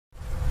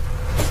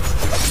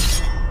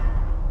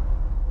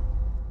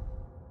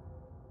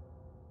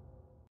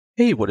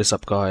Hey, what is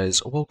up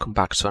guys? Welcome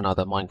back to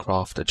another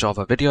Minecraft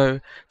Java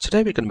video. Today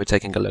we're going to be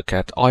taking a look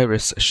at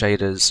Iris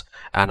Shaders,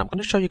 and I'm going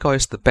to show you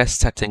guys the best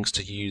settings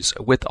to use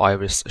with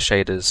Iris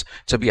Shaders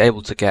to be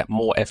able to get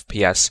more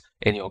FPS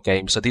in your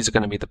game. So these are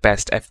going to be the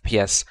best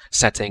FPS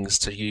settings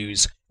to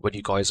use when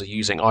you guys are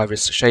using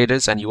Iris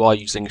Shaders and you are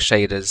using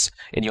shaders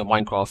in your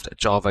Minecraft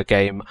Java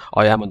game.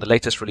 I am on the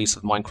latest release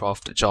of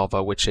Minecraft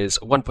Java, which is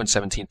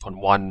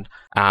 1.17.1,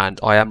 and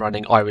I am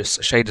running Iris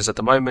Shaders at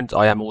the moment.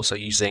 I am also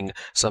using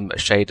some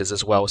shaders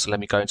as well, so let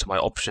me go into my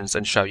options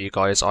and show you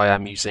guys. I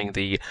am using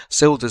the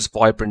Shaders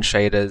Vibrant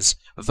Shaders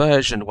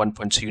version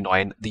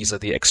 1.29. These are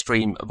the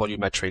extreme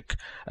volumetric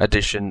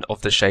edition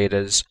of the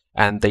shaders,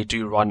 and they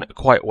do run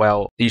quite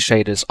well. These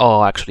shaders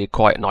are actually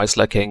quite nice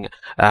looking,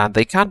 and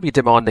they can be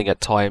demanding at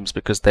times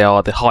because they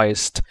are the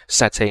highest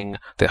setting,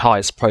 the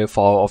highest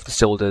profile of the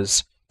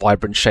Shaders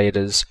Vibrant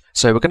Shaders.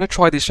 So we're going to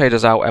try these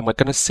shaders out and we're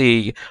going to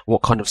see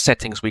what kind of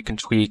settings we can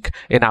tweak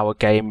in our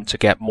game to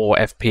get more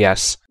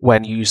FPS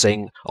when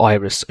using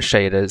Iris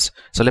Shaders.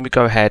 So let me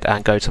go ahead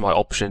and go to my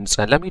options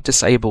and let me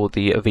disable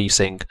the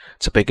VSync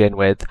to begin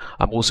with.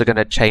 I'm also going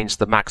to change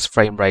the max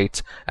frame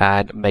rate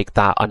and make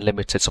that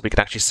unlimited so we can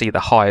actually see the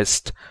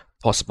highest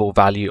possible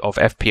value of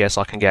FPS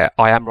I can get.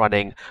 I am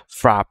running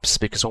fraps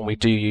because when we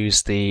do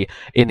use the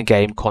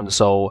in-game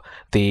console,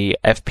 the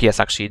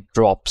FPS actually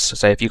drops.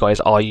 So if you guys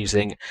are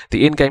using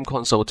the in-game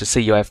console to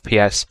see your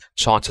FPS,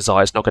 chances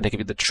are it's not going to give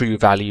you the true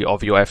value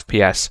of your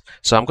FPS.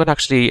 So I'm going to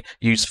actually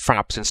use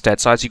fraps instead.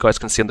 So as you guys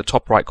can see in the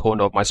top right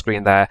corner of my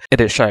screen there,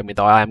 it is showing me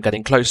that I am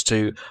getting close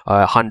to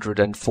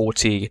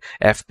 140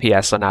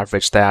 FPS on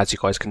average there, as you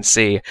guys can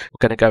see.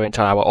 We're going to go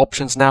into our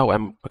options now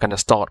and we're going to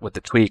start with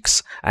the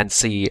tweaks and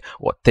see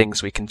what things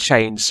we can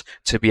change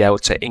to be able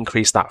to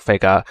increase that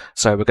figure.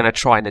 So we're going to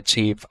try and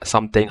achieve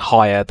something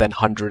higher than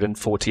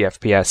 140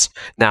 FPS.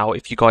 Now,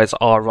 if you guys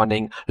are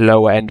running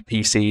lower end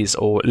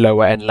PCs or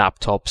lower end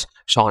laptops,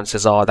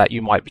 chances are that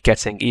you might be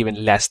getting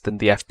even less than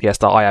the FPS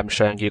that I am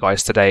showing you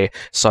guys today.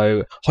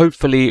 So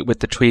hopefully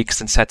with the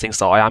tweaks and settings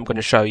that I am going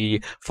to show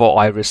you for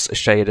Iris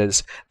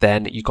Shaders,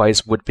 then you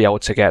guys would be able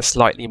to get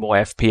slightly more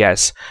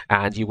FPS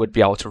and you would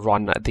be able to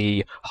run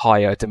the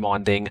higher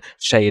demanding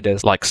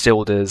shaders like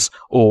Shaders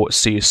or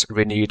Zeus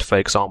Renewed, for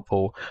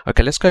example.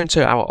 Okay, let's go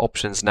into our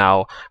options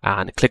now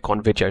and click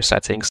on video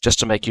settings just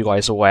to make you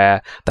guys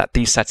aware that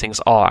these settings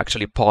are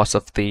actually part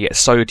of the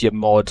Sodium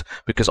mod,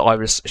 because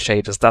Iris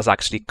Shaders does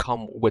actually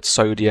come with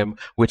Sodium,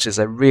 which is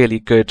a really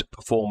good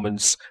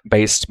performance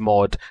based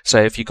mod.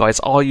 So if you guys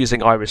are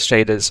using Iris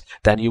Shaders,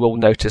 then you will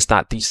notice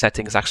that these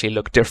settings actually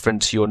look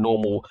different to your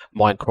normal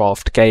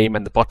Minecraft game,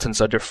 and the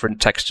buttons are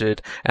different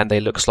textured and they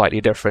look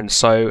slightly different.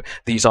 So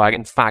these are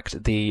in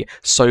fact the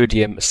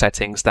Sodium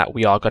settings that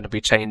we are going to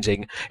be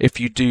changing. If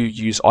you do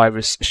use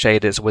Iris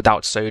Shaders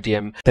without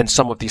Sodium, then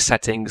some of these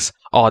settings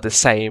are the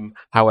same.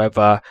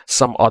 However,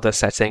 some other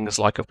settings,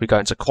 like if we go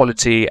into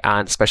quality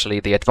and especially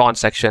the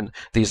advanced section,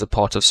 these are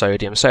part of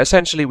Sodium. So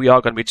essentially we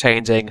are going to be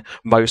changing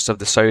most of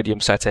the Sodium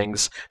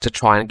settings to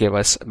try and give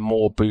us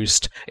more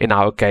boost in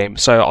our game.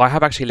 So I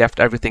have actually left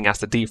everything as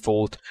the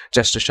default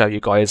just to show you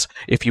guys,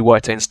 if you were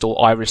to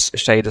install Iris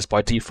Shaders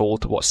by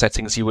default, what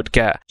settings you would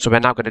get. So we're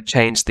now going to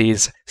change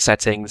these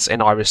settings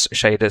in Iris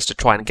Shaders to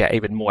try and get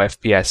even more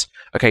FPS.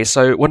 Okay,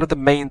 so one of the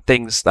main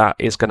things that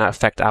is going to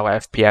affect our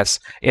FPS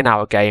in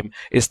our game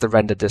is the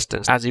render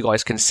distance. As you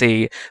guys can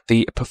see,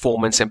 the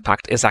performance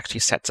impact is actually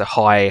set to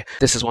high.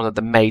 This is one of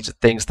the major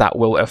things that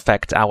will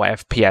affect our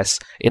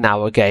FPS in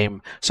our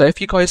game. So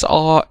if you guys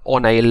are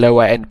on a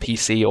lower end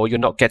PC or you're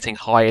not getting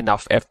high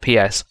enough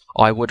FPS,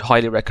 I would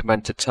highly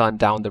recommend to turn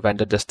down the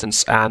render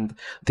distance, and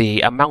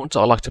the amount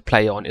I like to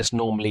play on is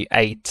normally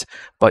 8,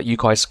 but you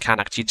guys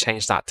can actually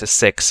change that to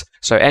 6.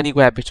 So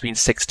anywhere between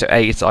 6 to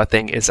 8 I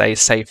think is a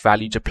safe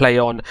value to play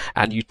on,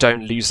 and you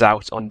don't lose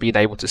out on being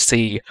able to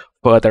see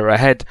further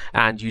ahead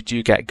and you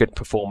do get good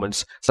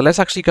performance. So let's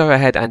actually go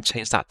ahead and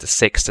change that to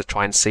 6 to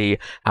try and see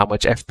how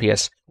much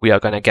FPS we are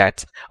going to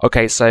get.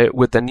 Okay, so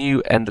with the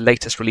new and the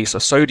latest release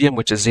of Sodium,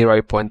 which is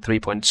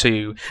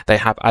 0.3.2, they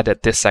have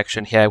added this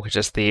section here, which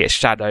is the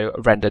shadow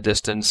render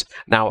distance.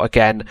 Now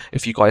again,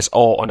 if you guys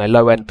are on a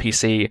low end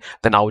PC,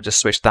 then I will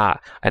just switch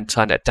that and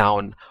turn it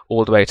down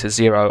all the way to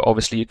 0.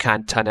 Obviously you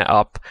can turn it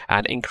up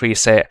and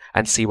increase it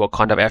and see what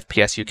kind of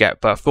FPS you get,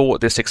 but for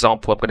this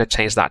example I'm going to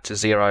change that to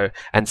 0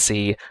 and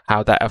see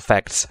how that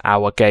affects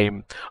our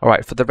game.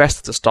 Alright, for the rest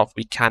of the stuff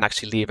we can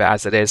actually leave it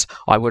as it is.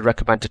 I would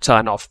recommend to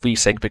turn off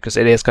VSync because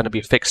it is going to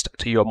be fixed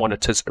to your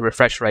monitor's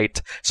refresh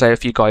rate. So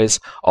if you guys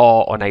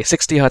are on a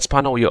 60 Hz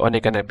panel, you're only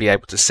going to be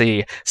able to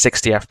see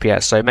 60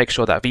 FPS. So make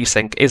sure that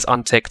VSync is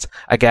unticked.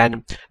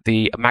 Again,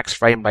 the max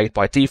frame rate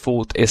by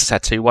default is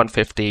set to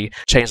 150.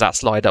 Change that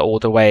slider all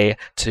the way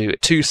to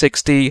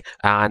 260,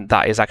 and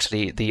that is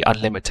actually the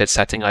unlimited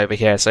setting over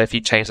here. So if you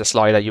change the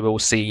slider, you will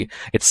see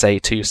it say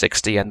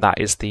 260, and that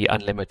is the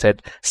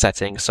unlimited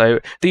setting. So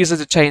these are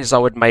the changes I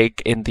would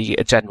make in the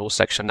general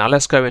section. Now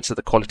let's go into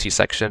the quality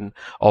section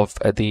of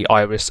the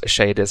Iris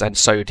Shaders and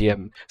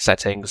Sodium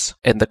settings.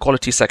 In the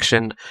quality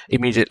section,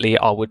 immediately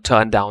I would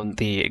turn down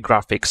the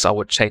graphics. I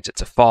would change it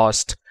to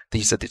fast,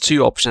 These are the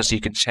two options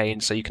you can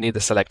change, so you can either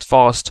select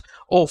fast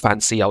or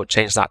fancy. I would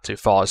change that to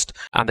fast.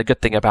 And the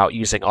good thing about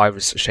using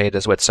Iris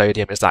shaders with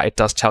Sodium is that it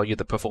does tell you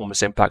the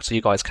performance impact, so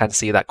you guys can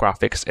see that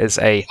graphics is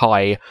a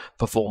high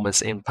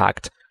performance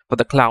impact. For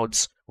the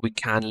clouds, we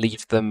can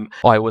leave them.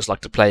 I always like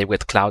to play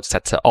with clouds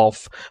set to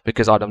off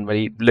because I don't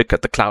really look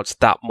at the clouds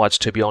that much,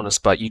 to be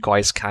honest, but you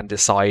guys can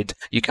decide.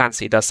 You can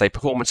see it does say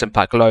performance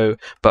impact low,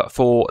 but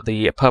for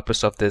the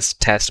purpose of this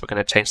test, we're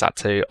going to change that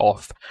to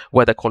off.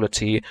 Weather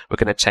quality, we're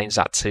going to change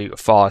that to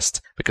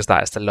fast because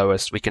that is the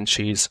lowest. We can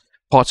choose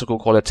particle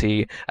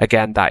quality,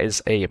 again that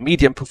is a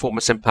medium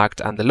performance impact,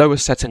 and the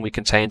lowest setting we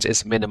can change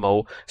is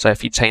minimal. So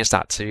if you change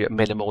that to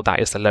minimal, that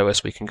is the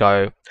lowest we can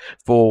go.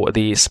 For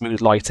the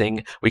smooth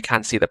lighting, we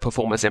can see the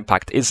performance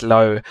impact is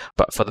low,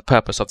 but for the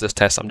purpose of this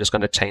test I'm just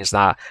going to change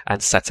that and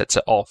set it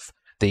to off.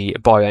 The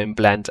biome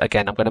blend,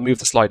 again I'm going to move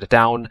the slider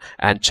down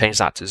and change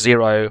that to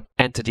 0.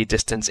 Entity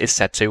distance is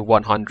set to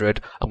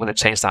 100. I'm going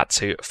to change that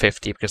to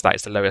 50 because that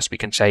is the lowest we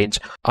can change.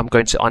 I'm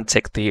going to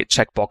untick the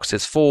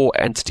checkboxes for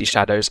entity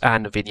shadows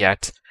and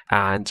vignette,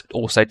 and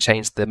also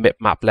change the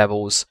map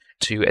levels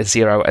to a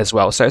 0 as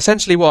well. So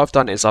essentially what I've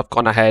done is I've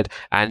gone ahead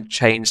and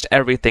changed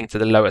everything to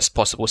the lowest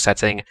possible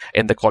setting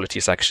in the quality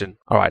section.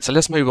 Alright, so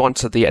let's move on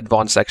to the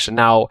advanced section.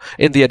 Now,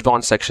 in the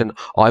advanced section,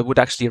 I would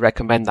actually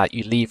recommend that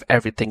you leave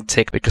everything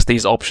ticked because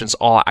these options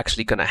are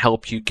actually going to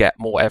help you get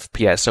more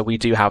FPS. So we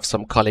do have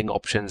some culling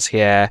options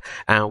here,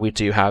 and we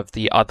do have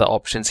the other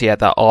options here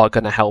that are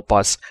going to help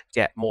us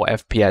get more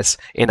FPS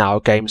in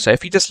our game. So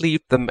if you just leave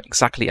them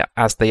exactly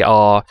as they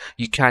are,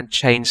 you can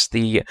change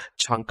the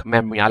chunk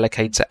memory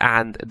allocator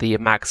and the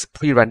max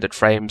pre-rendered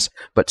frames,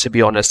 but to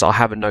be honest I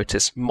haven't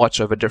noticed much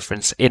of a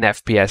difference in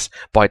FPS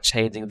by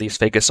changing these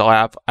figures, so I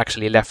have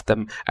actually left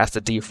them as the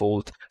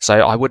default. So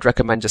I would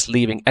recommend just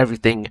leaving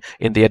everything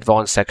in the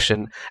advanced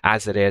section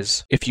as it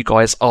is. If you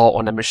guys are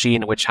on a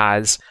machine which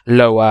has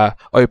lower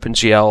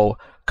OpenGL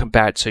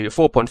compared to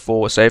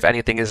 4.4, so if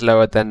anything is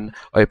lower than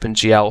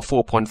OpenGL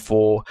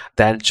 4.4,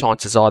 then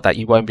chances are that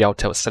you won't be able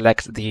to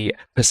select the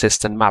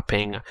persistent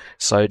mapping,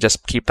 so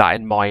just keep that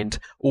in mind.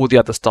 All the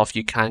other stuff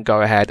you can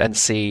go ahead and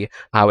see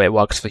how it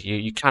works for you.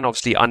 You can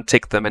obviously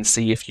untick them and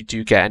see if you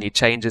do get any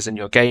changes in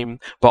your game,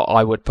 but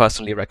I would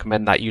personally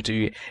recommend that you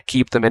do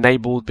keep them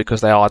enabled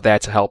because they are there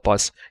to help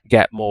us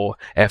get more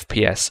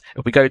FPS.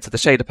 If we go to the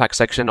shader pack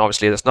section,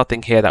 obviously there's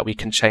nothing here that we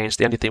can change.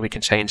 The only thing we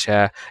can change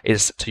here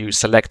is to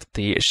select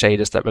the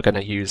shaders that we're going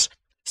to use.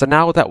 So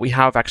now that we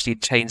have actually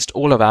changed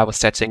all of our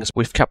settings,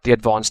 we've kept the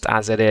advanced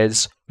as it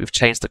is, we've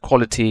changed the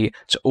quality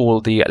to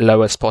all the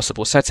lowest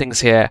possible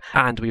settings here,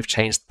 and we've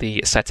changed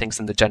the settings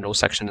in the general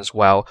section as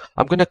well.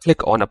 I'm going to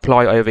click on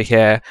apply over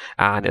here,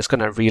 and it's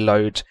going to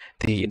reload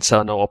the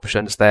internal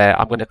options there.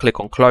 I'm going to click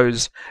on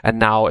close, and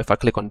now if I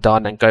click on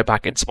done and go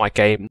back into my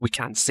game, we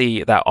can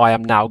see that I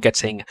am now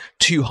getting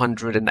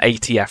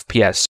 280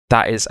 FPS.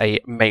 That is a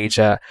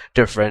major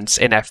difference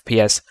in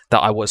FPS that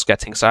I was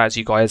getting. So as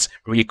you guys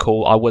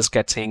recall, I was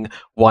getting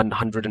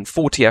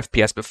 140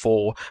 FPS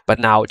before, but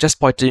now just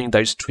by doing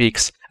those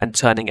tweaks and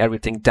turning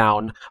everything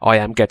down, I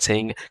am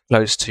getting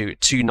close to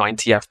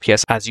 290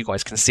 FPS. As you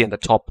guys can see in the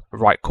top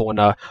right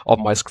corner of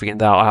my screen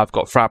there, I have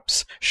got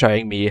fraps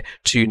showing me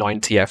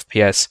 290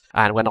 FPS,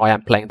 and when I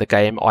am playing the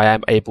game, I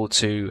am able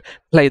to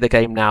play the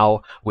game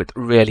now with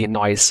really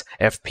nice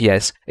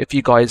FPS. If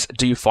you guys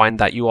do find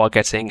that you are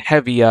getting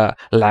heavier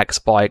lag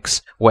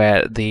spikes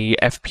where the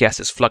FPS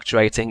is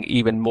fluctuating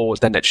even more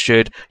than it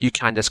should, you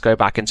can just go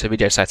back into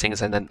video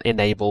settings and then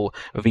enable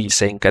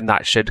VSync, and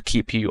that should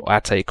keep you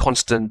at a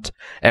constant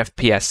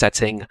FPS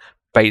setting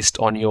based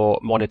on your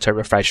monitor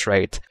refresh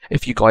rate.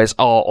 If you guys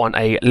are on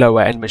a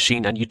lower end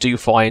machine and you do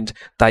find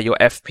that your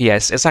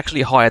FPS is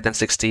actually higher than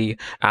 60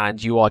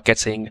 and you are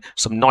getting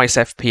some nice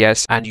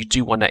FPS and you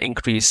do want to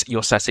increase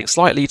your settings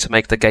slightly to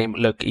make the game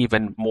look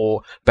even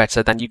more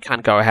better, then you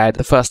can go ahead.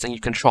 The first thing you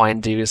can try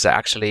and do is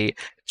actually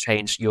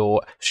change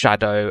your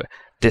shadow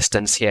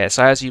distance here.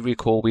 So as you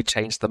recall, we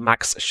changed the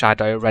max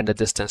shadow render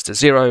distance to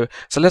 0.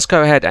 So let's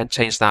go ahead and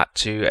change that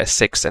to a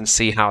 6 and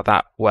see how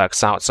that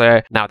works out.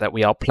 So now that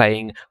we are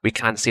playing, we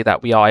can see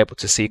that we are able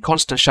to see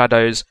constant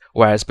shadows,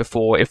 whereas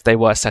before, if they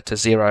were set to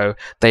 0,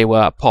 they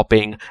were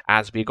popping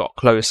as we got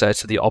closer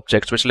to the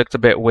object, which looked a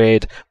bit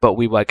weird, but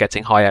we were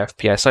getting higher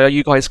FPS. So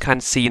you guys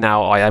can see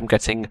now I am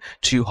getting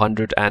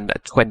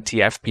 220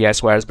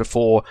 FPS, whereas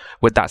before,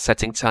 with that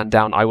setting turned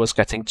down, I was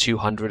getting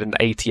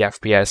 280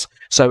 FPS.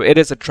 So it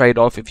is a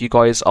trade-off. If you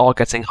guys are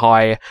getting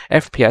high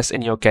FPS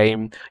in your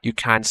game, you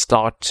can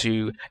start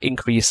to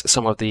increase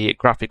some of the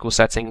graphical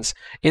settings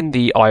in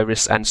the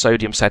Iris and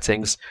Sodium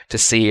settings to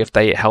see if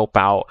they help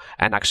out,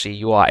 and actually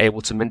you are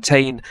able to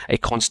maintain a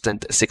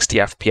constant 60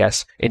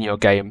 FPS in your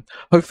game.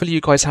 Hopefully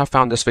you guys have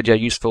found this video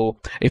useful.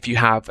 If you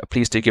have,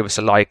 please do give us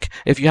a like.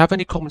 If you have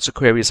any comments or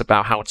queries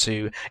about how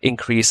to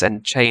increase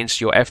and change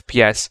your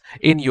FPS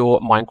in your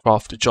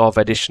Minecraft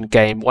Java Edition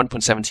game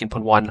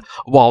 1.17.1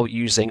 while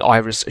using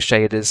Iris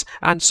shaders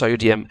and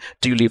Sodium,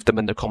 do leave them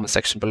in the comment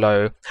section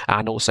below,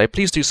 and also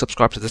please do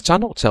subscribe to this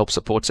channel to help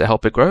support it,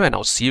 help it grow, and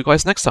I'll see you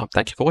guys next time.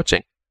 Thank you for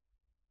watching.